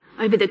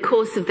Over the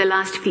course of the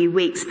last few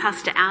weeks,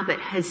 Pastor Albert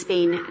has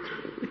been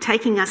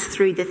taking us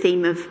through the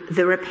theme of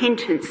the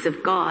repentance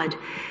of God.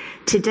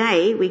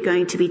 Today we're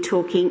going to be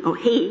talking, or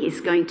he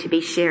is going to be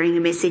sharing a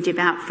message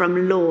about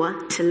from law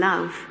to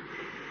love.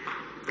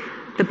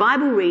 The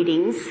Bible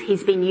readings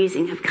he's been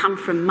using have come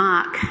from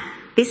Mark.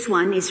 This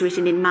one is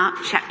written in Mark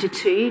chapter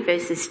 2,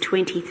 verses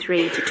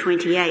 23 to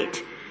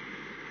 28.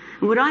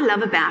 And what I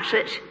love about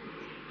it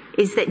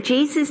is that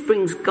Jesus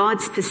brings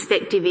God's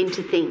perspective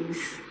into things.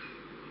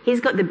 He's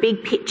got the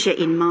big picture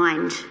in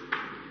mind.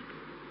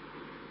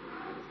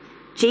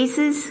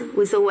 Jesus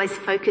was always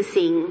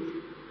focusing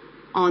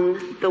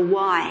on the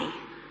why,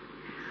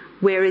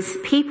 whereas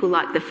people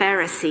like the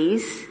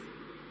Pharisees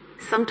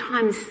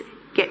sometimes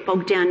get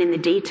bogged down in the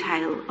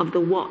detail of the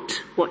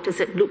what. What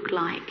does it look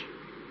like?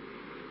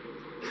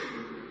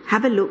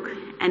 Have a look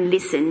and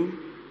listen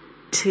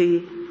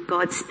to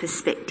God's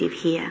perspective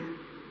here.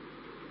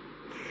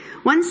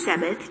 One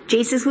Sabbath,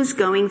 Jesus was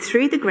going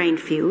through the grain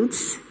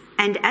fields,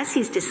 and as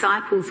his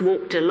disciples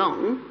walked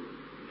along,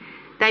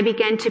 they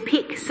began to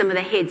pick some of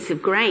the heads of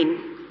grain.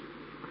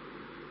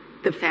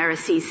 The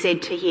Pharisees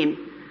said to him,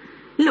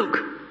 "Look,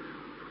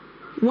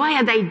 why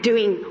are they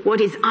doing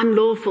what is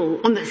unlawful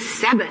on the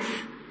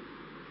Sabbath?"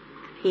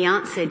 He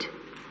answered,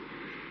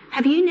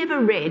 "Have you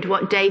never read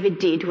what David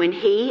did when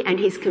he and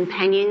his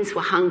companions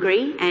were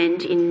hungry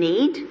and in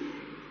need?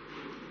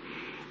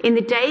 In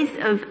the days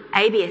of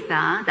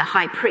Abiathar, the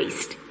high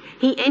priest,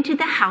 he entered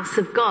the house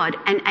of God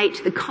and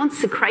ate the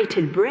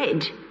consecrated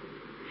bread,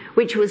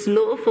 which was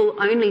lawful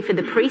only for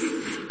the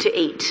priests to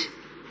eat.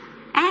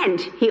 And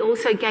he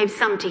also gave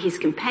some to his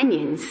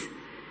companions.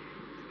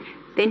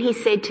 Then he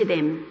said to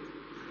them,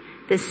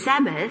 'The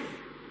Sabbath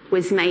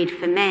was made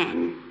for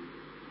man,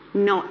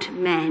 not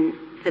man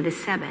for the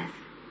Sabbath.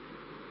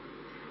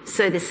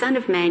 So the Son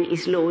of Man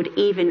is Lord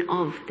even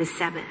of the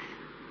Sabbath.'"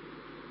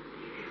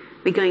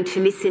 We're going to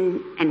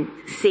listen and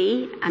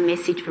see a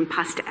message from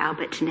Pastor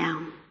Albert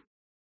now.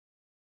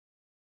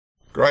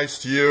 Grace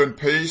to you and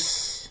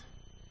peace,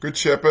 Good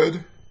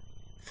Shepherd,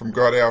 from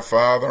God our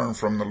Father and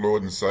from the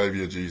Lord and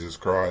Saviour Jesus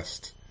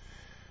Christ.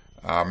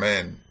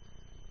 Amen.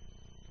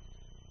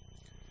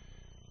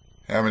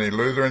 How many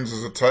Lutherans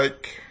does it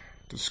take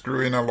to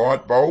screw in a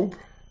light bulb?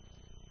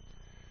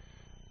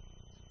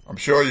 I'm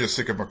sure you're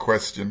sick of my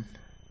question.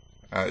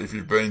 If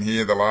you've been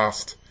here the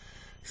last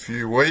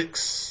few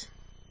weeks,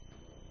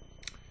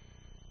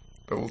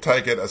 but we'll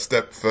take it a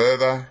step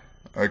further.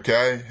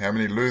 Okay, how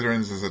many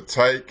Lutherans does it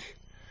take?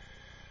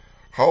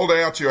 Hold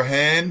out your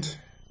hand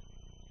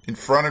in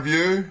front of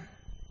you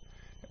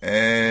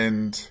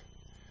and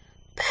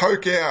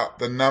poke out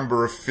the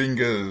number of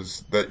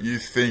fingers that you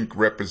think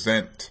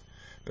represent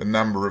the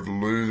number of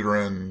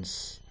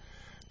Lutherans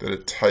that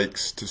it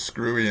takes to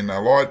screw in a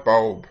light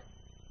bulb.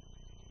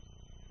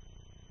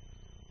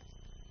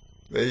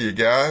 There you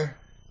go.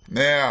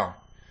 Now,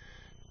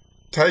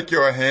 take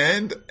your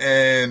hand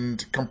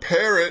and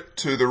compare it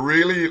to the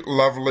really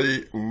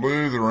lovely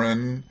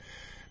Lutheran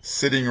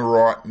sitting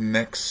right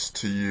next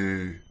to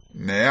you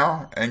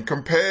now, and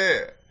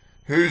compare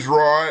who's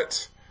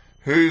right,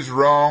 who's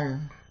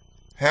wrong,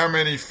 how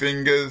many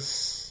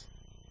fingers.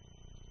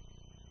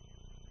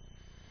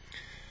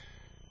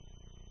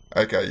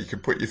 Okay, you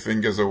can put your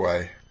fingers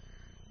away.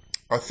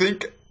 I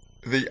think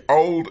the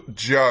old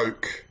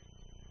joke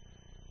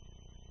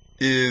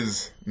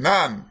is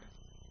none.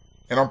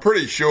 And I'm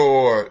pretty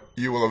sure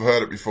you will have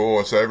heard it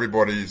before, so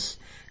everybody's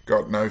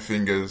got no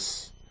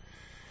fingers.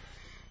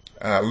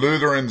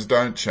 Lutherans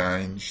don't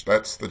change.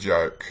 That's the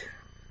joke.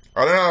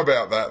 I don't know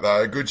about that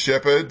though. Good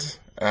Shepherd,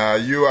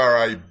 you are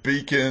a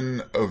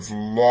beacon of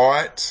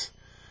light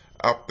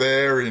up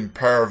there in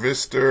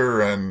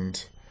Paravista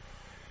and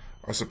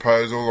I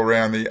suppose all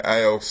around the the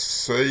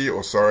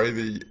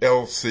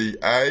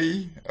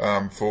LCA,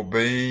 for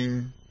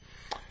being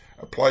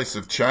a place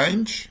of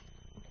change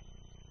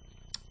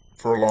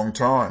for a long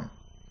time.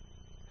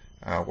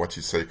 What's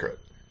your secret?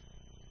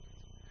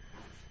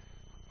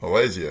 Well,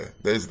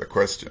 there's the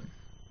question.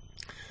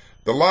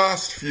 The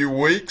last few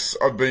weeks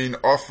I've been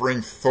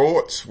offering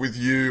thoughts with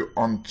you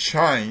on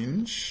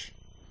change,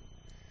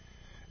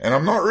 and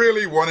I'm not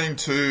really wanting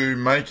to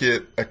make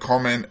it a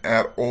comment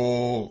at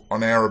all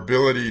on our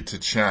ability to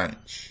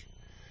change.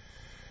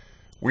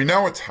 We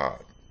know it's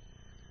hard.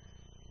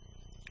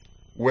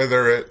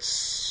 Whether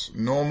it's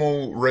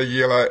normal,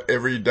 regular,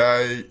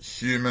 everyday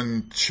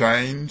human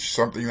change,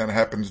 something that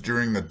happens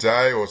during the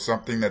day, or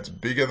something that's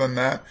bigger than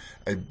that,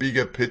 a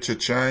bigger picture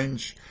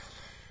change.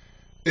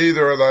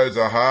 Either of those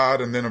are hard,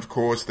 and then of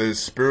course there's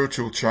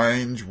spiritual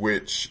change,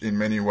 which in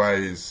many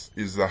ways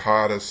is the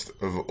hardest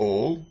of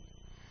all.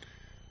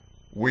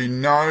 We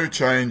know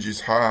change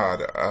is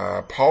hard.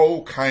 A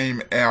poll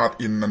came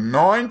out in the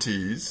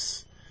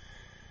 90s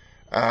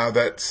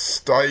that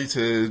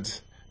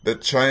stated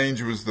that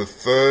change was the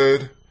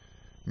third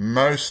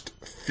most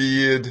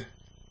feared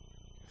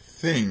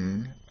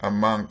thing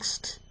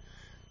amongst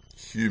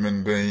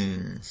human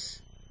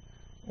beings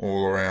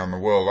all around the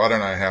world. I don't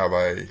know how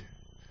they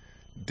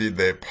did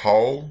their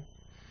poll,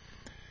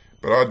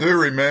 But I do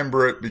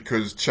remember it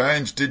because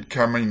change did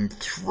come in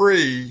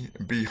 3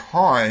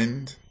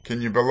 behind,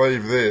 can you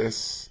believe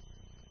this,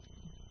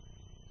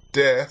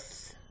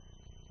 death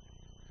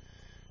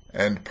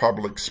and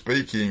public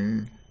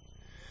speaking.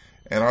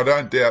 And I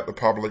don't doubt the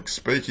public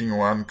speaking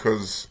one,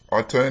 because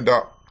I turned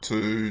up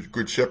to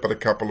Good Shepherd a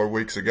couple of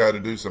weeks ago to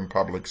do some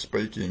public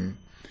speaking.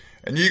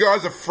 And you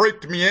guys have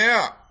freaked me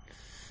out.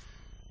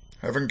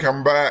 Haven't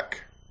come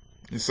back.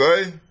 You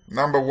see?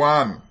 Number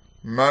 1,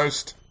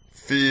 most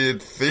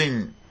feared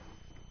thing.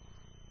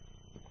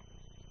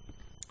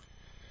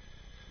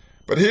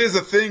 But here's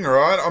the thing,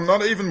 right? I'm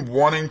not even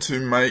wanting to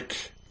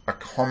make a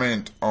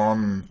comment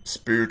on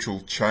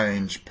spiritual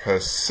change per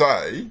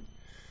se,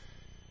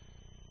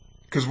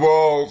 because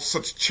while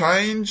such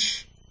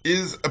change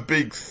is a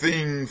big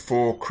thing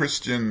for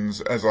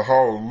Christians as a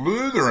whole,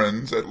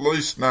 Lutherans at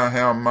least know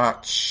how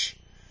much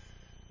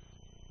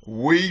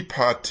we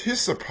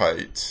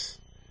participate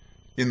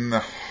in the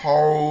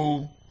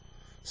whole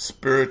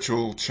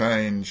spiritual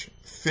change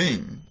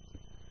thing,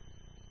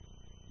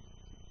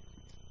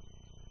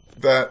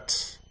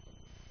 that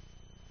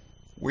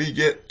we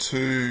get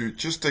to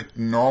just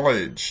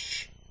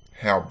acknowledge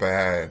how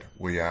bad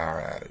we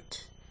are at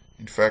it.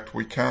 In fact,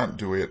 we can't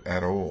do it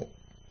at all.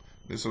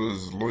 This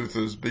was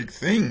Luther's big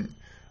thing,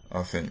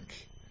 I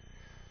think.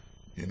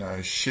 You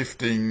know,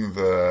 shifting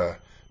the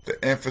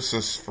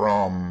emphasis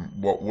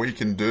from what we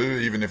can do,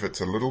 even if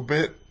it's a little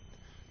bit,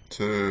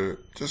 to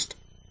just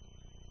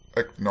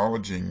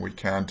acknowledging we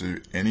can't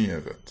do any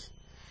of it.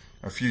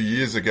 A few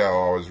years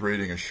ago, I was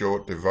reading a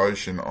short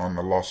devotion on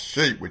the lost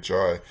sheep, which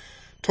I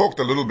talked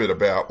a little bit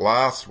about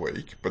last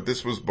week, but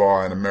this was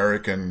by an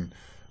American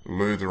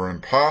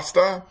Lutheran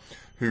pastor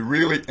who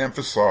really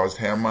emphasized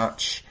how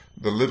much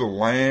the little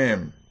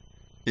lamb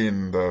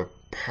in the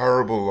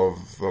parable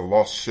of the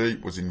lost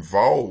sheep was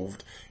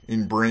involved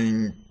in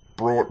being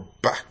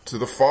brought back to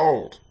the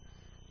fold.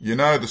 You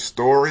know the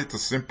story, it's a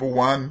simple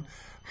one.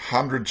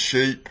 100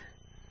 sheep,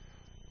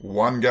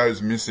 1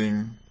 goes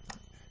missing.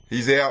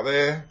 He's out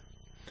there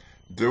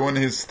doing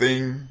his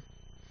thing.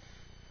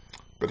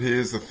 But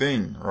here's the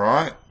thing,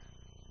 right?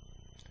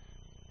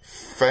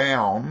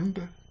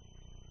 Found,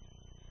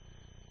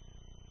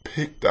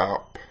 picked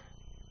up,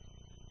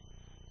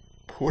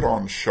 put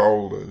on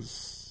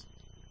shoulders,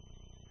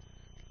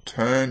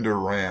 turned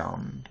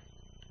around,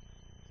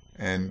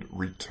 and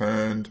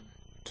returned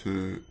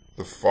to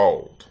the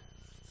fold.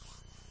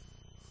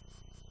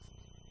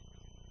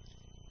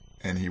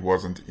 And he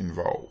wasn't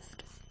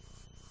involved.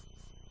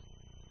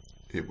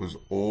 It was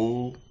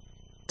all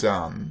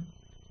done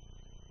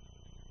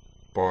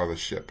by the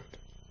shepherd.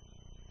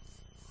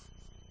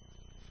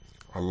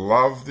 I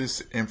love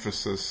this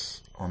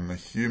emphasis on the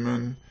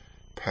human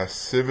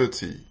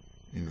passivity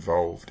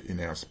involved in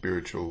our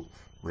spiritual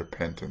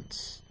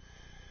repentance.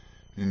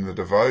 In the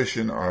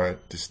devotion, I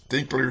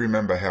distinctly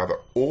remember how the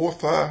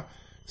author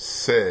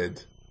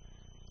said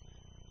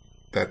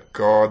that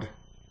God,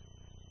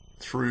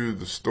 through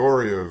the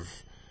story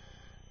of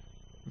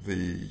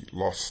the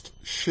lost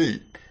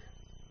sheep,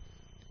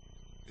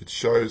 it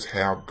shows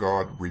how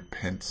God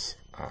repents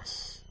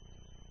us.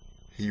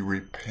 He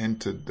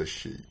repented the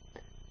sheep.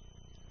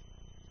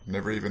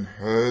 Never even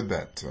heard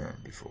that term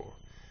before.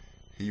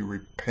 He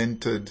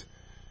repented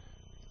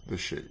the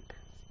sheep.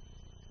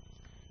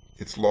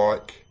 It's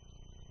like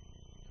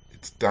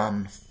it's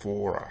done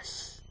for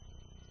us.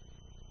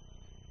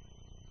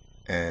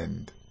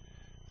 And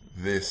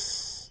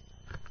this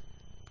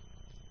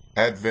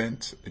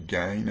Advent,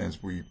 again,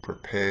 as we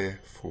prepare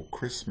for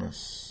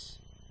Christmas,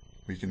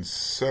 we can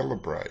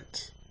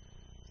celebrate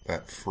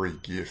that free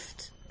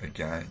gift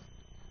again,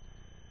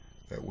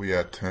 that we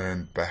are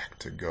turned back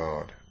to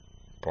God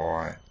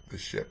by the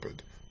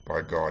shepherd,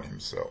 by God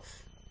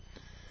himself.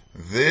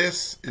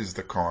 This is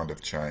the kind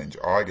of change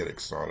I get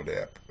excited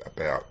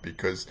about,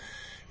 because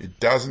it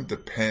doesn't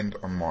depend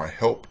on my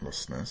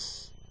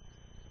helplessness,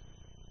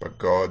 but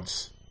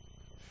God's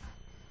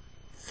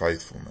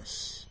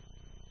faithfulness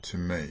to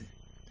me,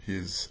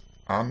 his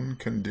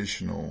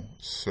unconditional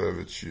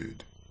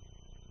servitude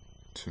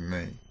to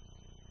me.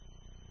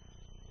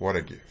 What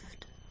a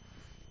gift.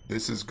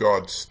 This is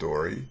God's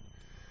story.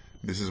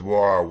 This is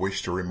why I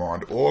wish to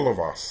remind all of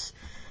us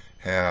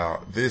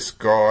how this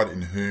God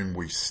in whom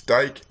we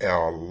stake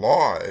our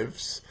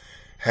lives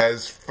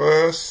has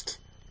first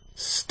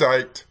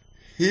staked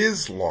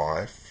his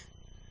life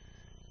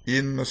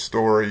in the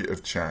story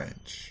of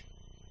change.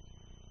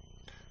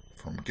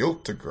 From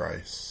guilt to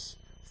grace,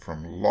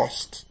 from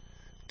lost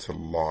to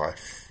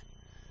life,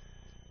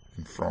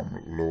 and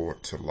from law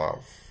to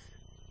love.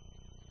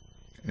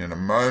 And in a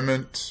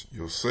moment,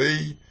 you'll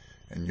see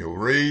and you'll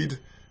read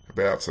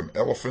about some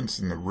elephants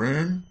in the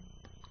room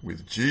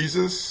with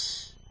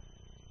Jesus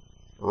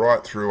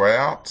right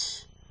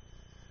throughout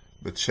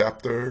the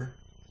chapter,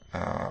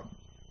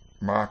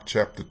 Mark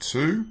chapter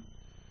 2.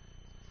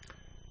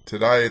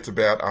 Today it's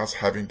about us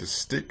having to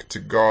stick to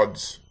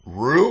God's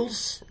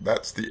rules.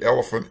 That's the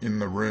elephant in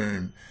the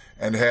room,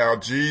 and how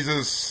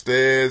Jesus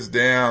stares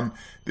down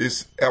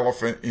this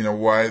elephant in a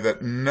way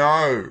that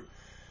no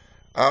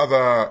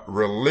other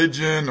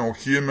religion or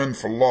human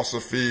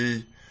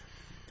philosophy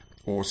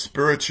or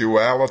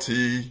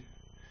spirituality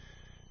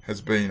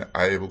has been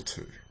able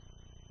to.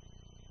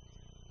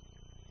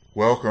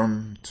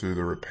 Welcome to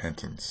the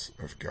repentance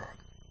of God.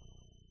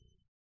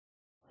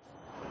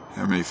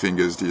 How many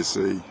fingers do you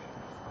see?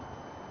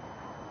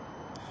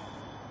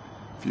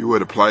 If you were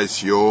to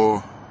place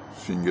your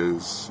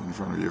fingers in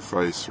front of your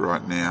face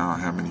right now,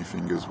 how many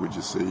fingers would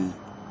you see?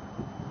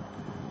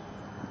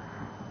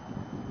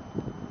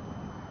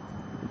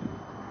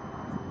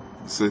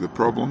 You see the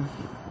problem?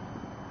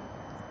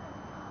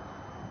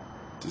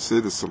 Do you see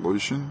the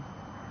solution?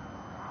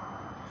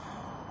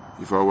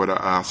 If I were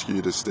to ask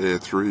you to stare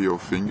through your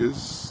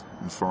fingers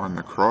and find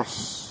the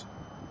cross,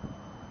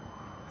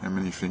 how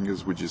many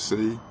fingers would you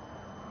see?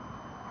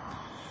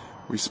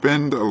 We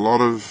spend a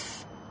lot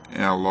of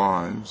our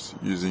lives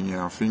using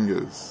our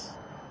fingers.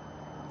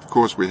 Of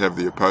course, we have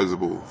the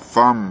opposable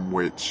thumb,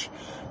 which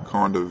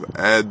kind of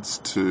adds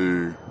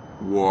to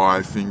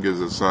why fingers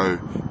are so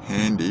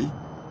handy.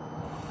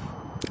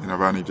 And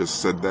I've only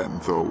just said that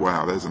and thought,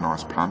 wow, there's a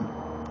nice pun.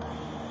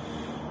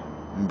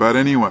 But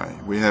anyway,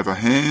 we have a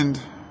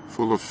hand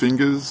full of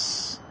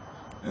fingers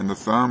and the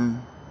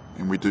thumb,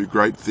 and we do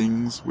great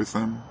things with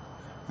them.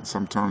 And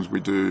sometimes we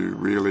do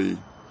really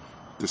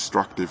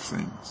destructive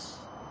things.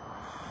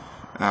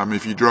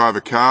 If you drive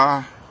a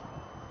car,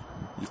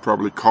 you've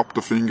probably copped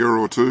a finger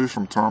or two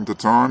from time to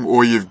time,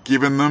 or you've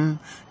given them.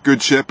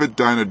 Good shepherd,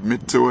 don't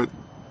admit to it.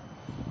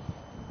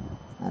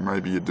 Or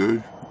maybe you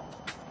do.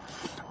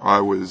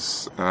 I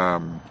was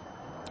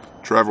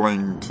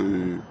travelling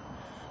to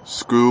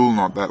school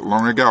not that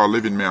long ago. I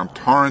live in Mount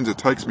Torrens. It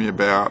takes me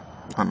about,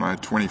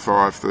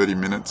 25, 30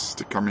 minutes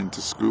to come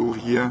into school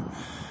here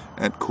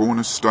at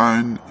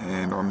Cornerstone.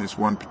 And on this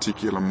one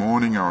particular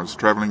morning, I was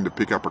travelling to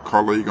pick up a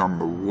colleague on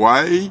the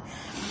way,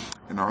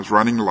 and I was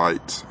running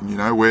late. And you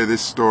know where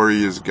this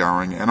story is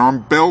going. And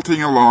I'm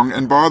belting along.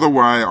 And by the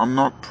way, I'm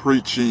not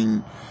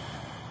preaching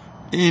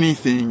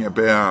anything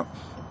about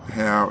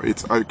how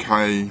it's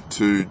okay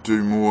to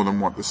do more than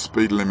what the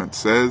speed limit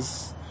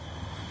says.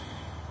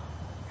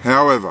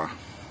 However,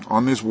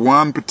 on this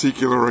one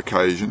particular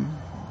occasion,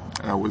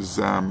 I was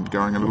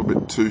going a little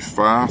bit too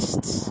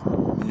fast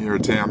near a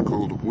town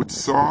called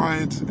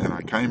Woodside, and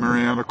I came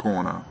around a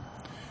corner,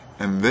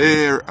 and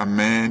there a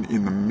man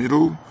in the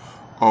middle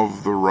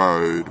of the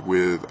road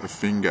with a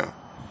finger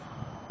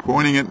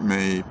pointing at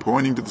me,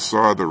 pointing to the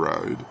side of the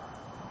road.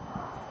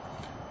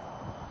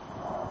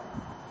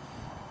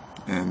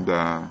 And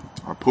I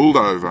pulled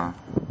over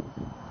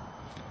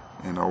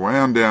and I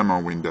wound down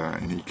my window,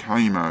 and he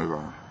came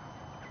over,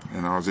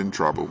 and I was in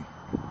trouble.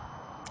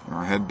 And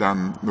I had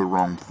done the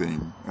wrong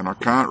thing. And I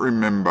can't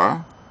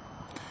remember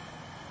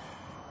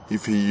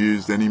if he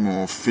used any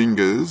more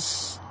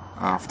fingers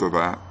after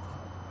that.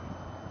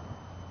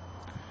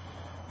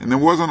 And there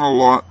wasn't a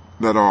lot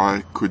that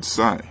I could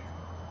say.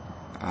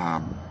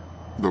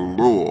 The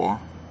law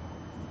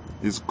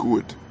is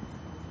good.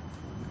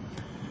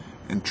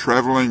 And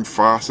travelling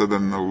faster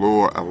than the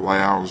law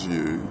allows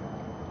you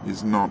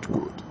is not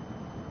good.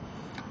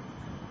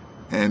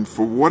 And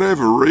for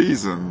whatever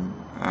reason,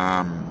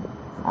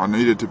 I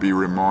needed to be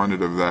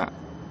reminded of that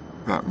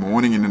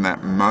morning. And in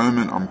that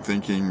moment, I'm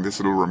thinking this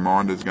little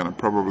reminder is going to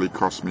probably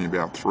cost me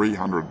about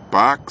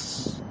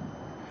 $300.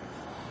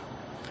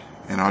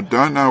 And I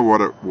don't know what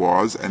it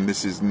was, and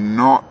this is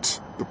not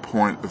the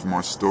point of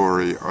my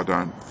story, I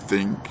don't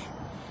think.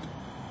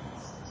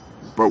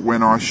 But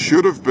when I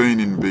should have been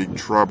in big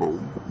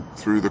trouble,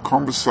 through the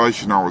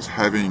conversation I was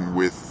having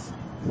with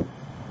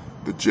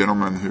the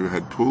gentleman who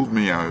had pulled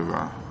me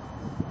over,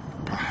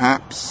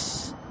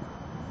 perhaps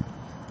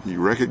he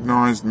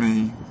recognised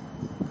me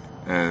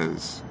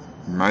as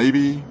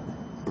maybe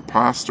the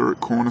pastor at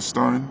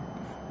Cornerstone.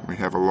 We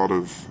have a lot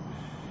of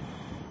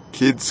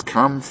kids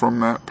come from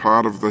that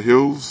part of the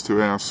hills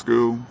to our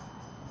school.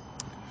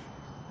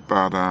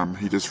 But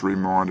he just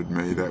reminded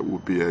me that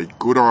would be a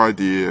good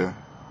idea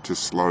to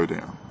slow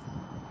down.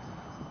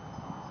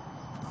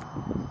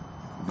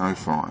 No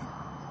fine.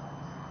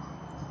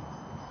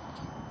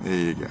 There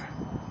you go.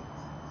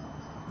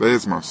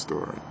 There's my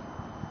story.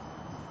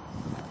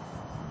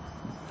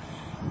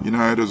 You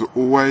know, it has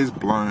always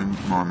blown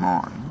my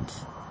mind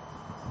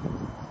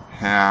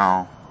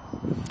how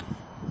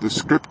the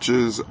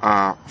scriptures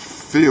are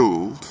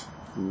filled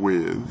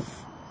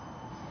with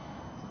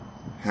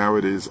how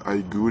it is a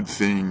good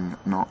thing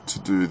not to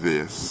do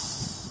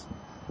this,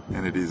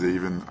 and it is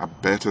even a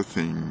better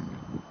thing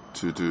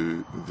to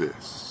do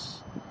this,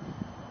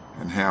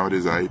 and how it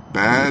is a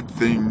bad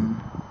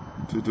thing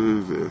to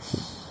do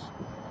this,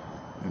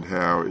 and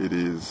how it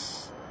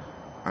is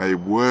a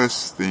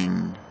worse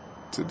thing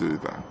to do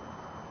that.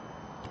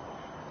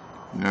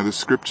 You know, the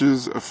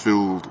scriptures are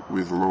filled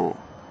with law.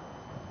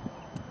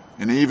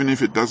 And even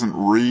if it doesn't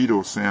read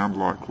or sound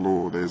like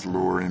law, there's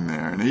law in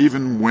there. And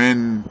even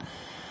when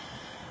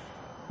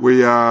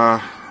we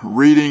are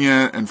reading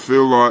it and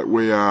feel like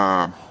we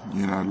are,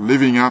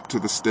 living up to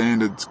the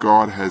standards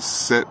God has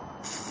set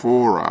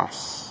for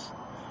us,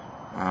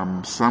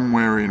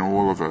 somewhere in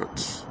all of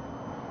it,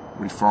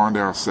 we find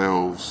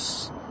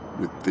ourselves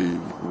with the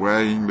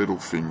wagging little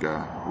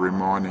finger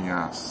reminding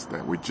us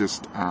that we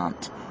just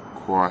aren't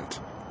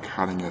quite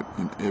cutting it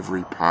in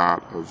every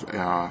part of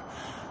our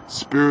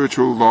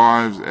spiritual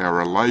lives, our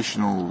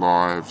relational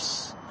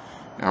lives,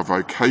 our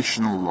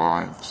vocational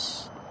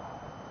lives.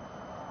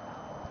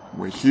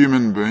 We're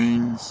human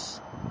beings.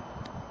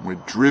 We're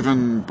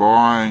driven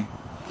by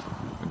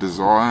a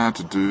desire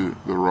to do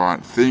the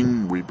right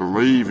thing. We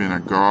believe in a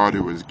God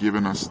who has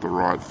given us the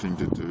right thing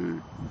to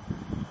do,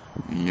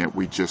 and yet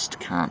we just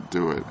can't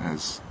do it,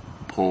 as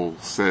Paul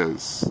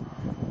says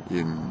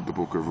in the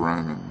book of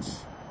Romans.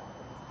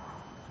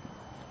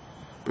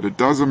 But it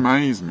does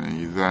amaze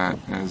me that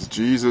as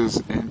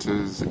Jesus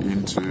enters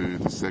into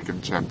the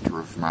second chapter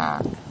of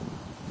Mark,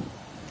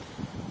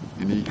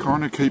 and he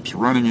kind of keeps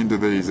running into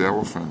these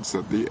elephants,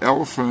 that the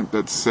elephant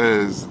that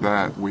says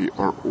that we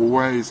are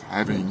always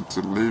having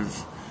to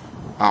live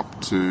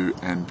up to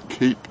and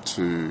keep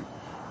to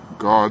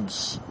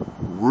God's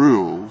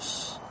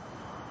rules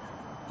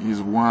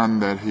is one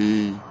that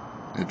he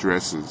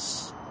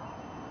addresses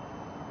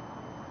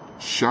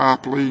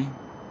sharply,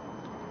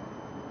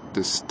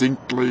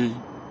 distinctly,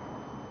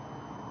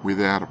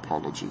 without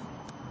apology.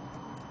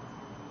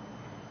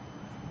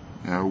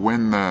 Now,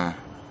 when the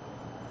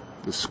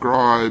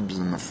scribes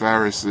and the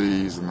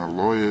Pharisees and the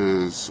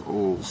lawyers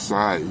all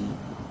say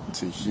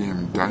to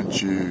him,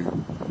 "Don't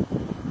you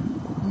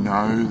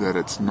know that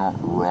it's not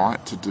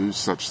right to do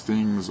such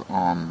things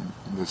on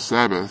the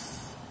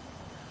Sabbath?"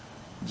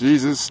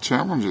 Jesus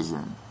challenges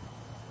them.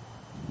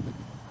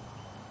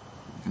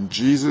 And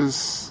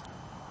Jesus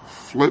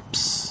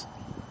flips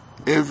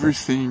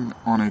everything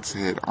on its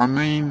head. I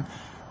mean,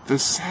 the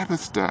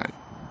Sabbath day.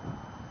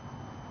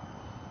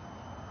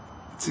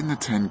 It's in the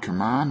Ten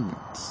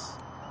Commandments.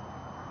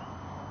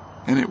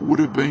 And it would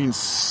have been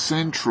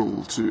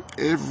central to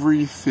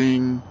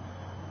everything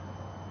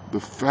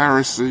the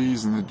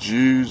Pharisees and the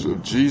Jews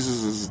of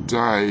Jesus'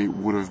 day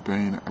would have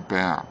been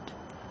about.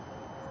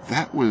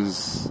 That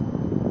was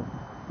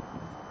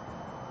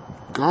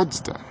God's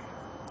day.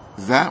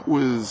 That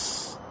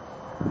was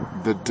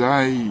the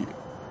day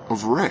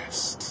of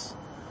rest.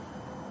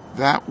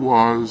 That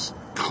was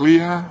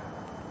clear,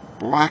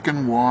 black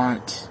and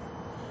white,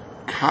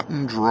 cut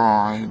and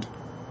dried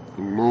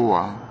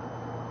law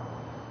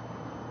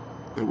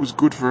that was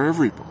good for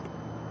everybody,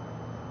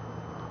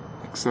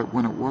 except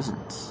when it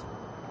wasn't.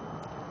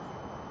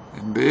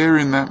 And there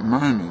in that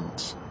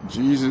moment,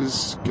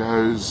 Jesus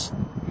goes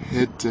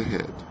head to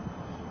head.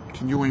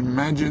 Can you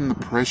imagine the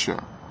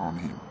pressure on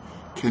him?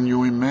 Can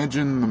you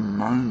imagine the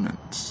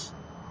moment?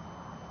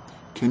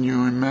 Can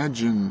you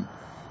imagine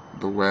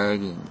the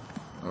wagging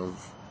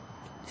of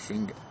the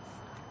finger?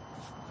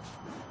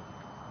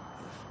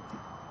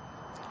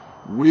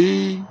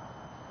 We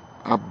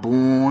are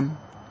born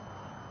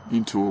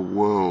into a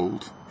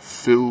world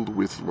filled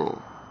with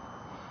law,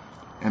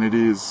 and it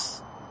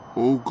is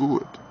all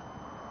good,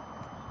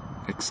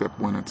 except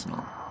when it's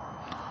not.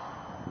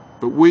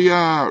 But we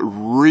are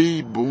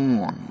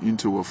reborn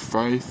into a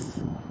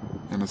faith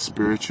and a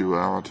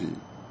spirituality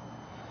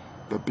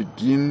that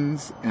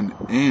begins and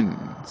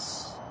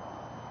ends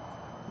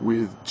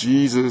with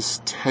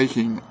Jesus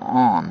taking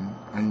on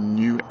a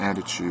new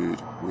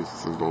attitude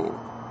with the law,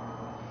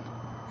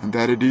 and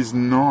that it is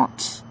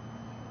not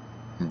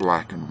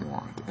black and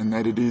white, and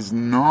that it is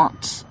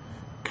not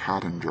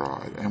cut and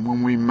dried. And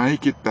when we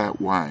make it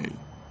that way,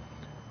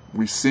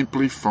 we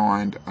simply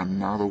find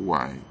another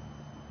way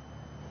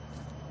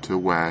to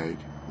wag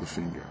the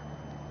finger.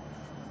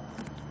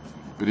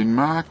 But in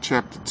Mark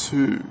chapter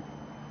 2,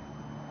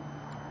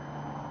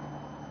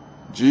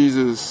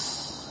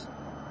 Jesus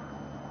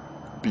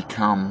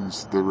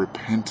becomes the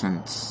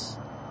repentance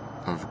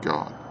of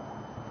God,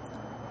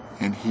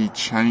 and he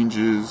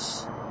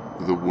changes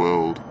the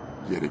world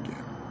yet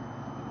again.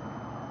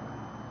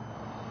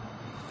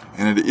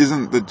 And it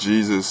isn't that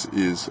Jesus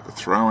is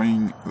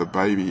throwing the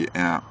baby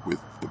out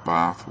with the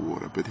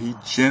bathwater, but he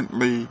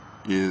gently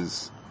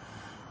is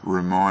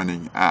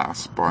reminding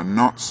us, by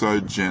not so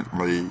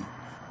gently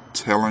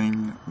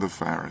telling the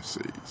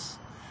Pharisees,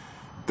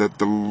 that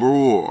the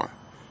law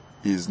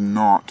is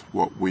not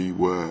what we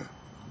were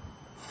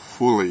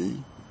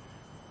fully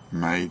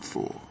made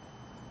for,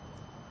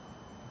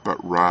 but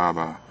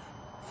rather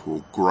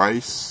for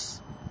grace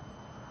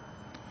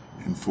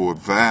and for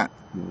that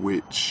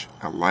which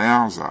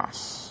allows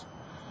us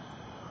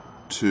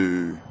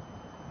to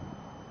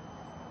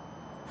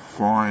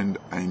find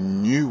a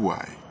new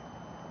way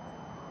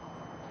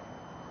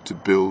to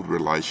build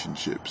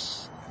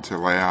relationships, and to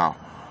allow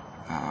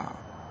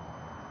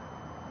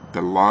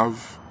the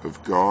love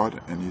of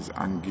God and his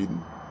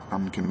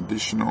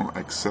unconditional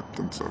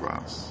acceptance of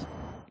us.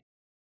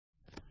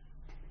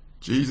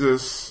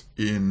 Jesus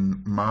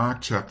in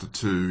Mark chapter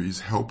 2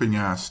 is helping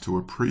us to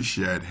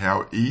appreciate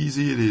how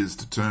easy it is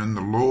to turn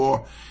the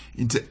law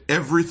into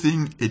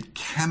everything it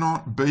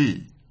cannot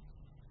be.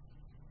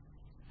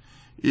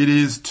 It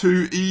is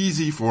too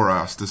easy for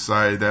us to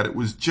say that it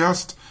was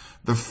just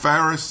the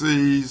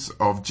Pharisees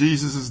of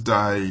Jesus'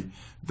 day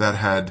that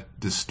had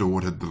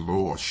distorted the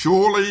law.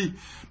 Surely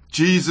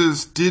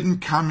Jesus didn't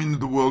come into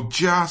the world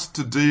just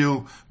to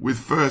deal with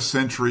first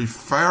century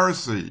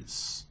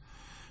Pharisees.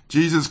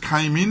 Jesus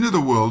came into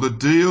the world to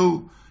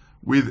deal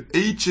with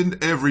each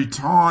and every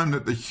time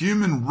that the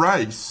human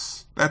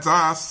race, that's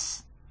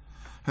us,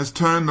 has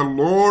turned the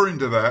law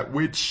into that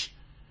which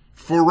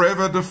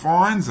forever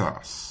defines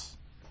us.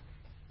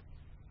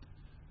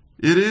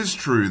 It is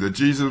true that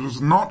Jesus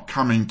was not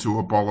coming to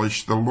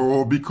abolish the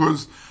law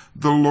because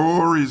the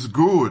law is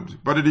good,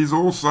 but it is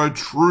also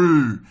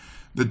true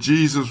that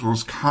Jesus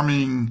was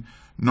coming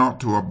not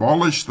to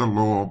abolish the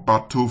law,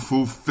 but to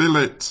fulfill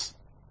it.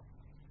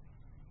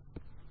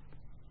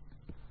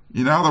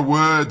 In other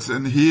words,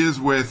 and here's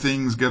where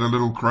things get a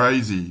little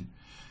crazy,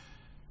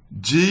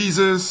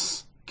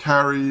 Jesus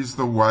carries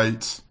the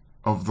weight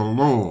of the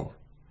law.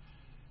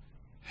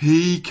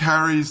 He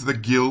carries the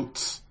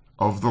guilt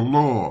of the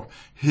law.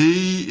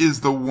 He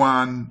is the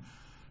one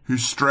who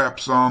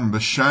straps on the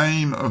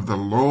shame of the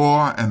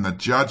law and the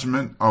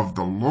judgment of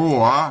the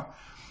law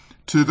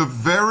to the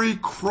very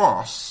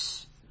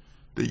cross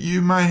that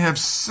you may have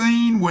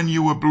seen when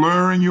you were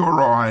blurring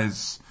your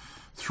eyes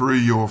through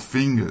your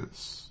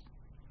fingers.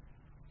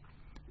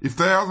 If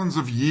thousands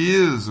of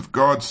years of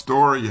God's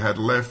story had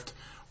left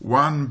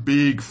one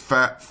big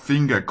fat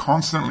finger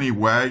constantly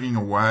wagging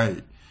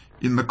away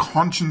in the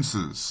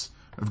consciences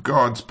of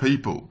God's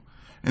people,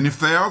 and if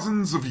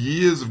thousands of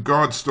years of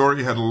God's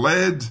story had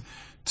led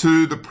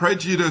to the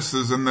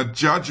prejudices and the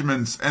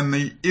judgments and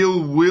the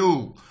ill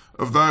will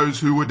of those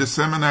who were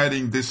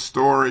disseminating this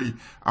story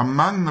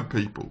among the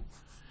people,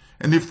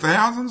 and if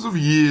thousands of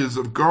years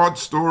of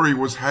God's story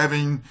was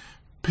having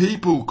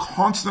people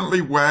constantly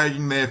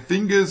wagging their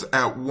fingers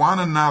at one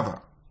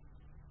another,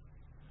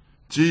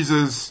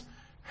 Jesus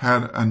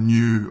had a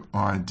new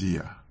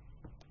idea.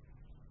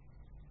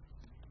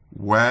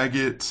 Wag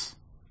it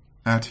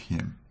at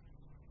him.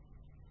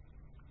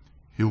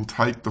 He'll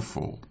take the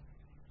fall.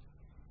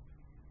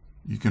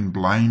 You can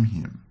blame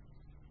him.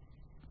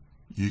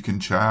 You can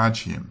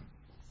charge him.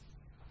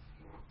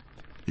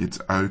 It's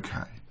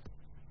okay.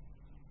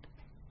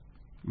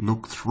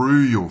 Look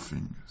through your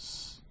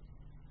fingers.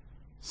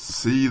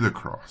 See the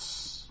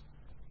cross.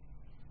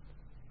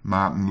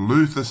 Martin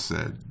Luther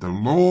said, the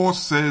law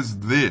says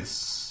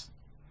this,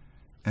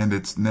 and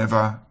it's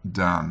never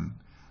done.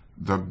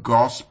 The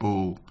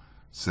gospel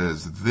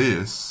says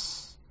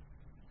this,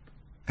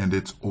 and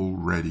it's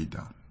already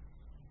done.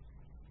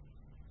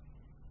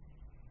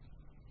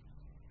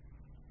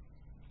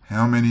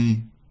 How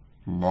many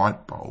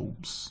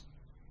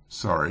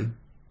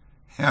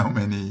how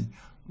many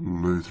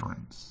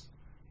Lutherans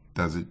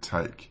does it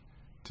take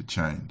to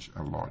change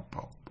a light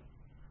bulb?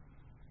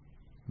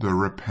 The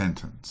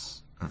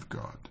repentance of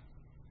God.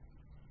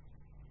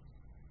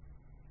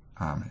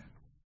 Amen.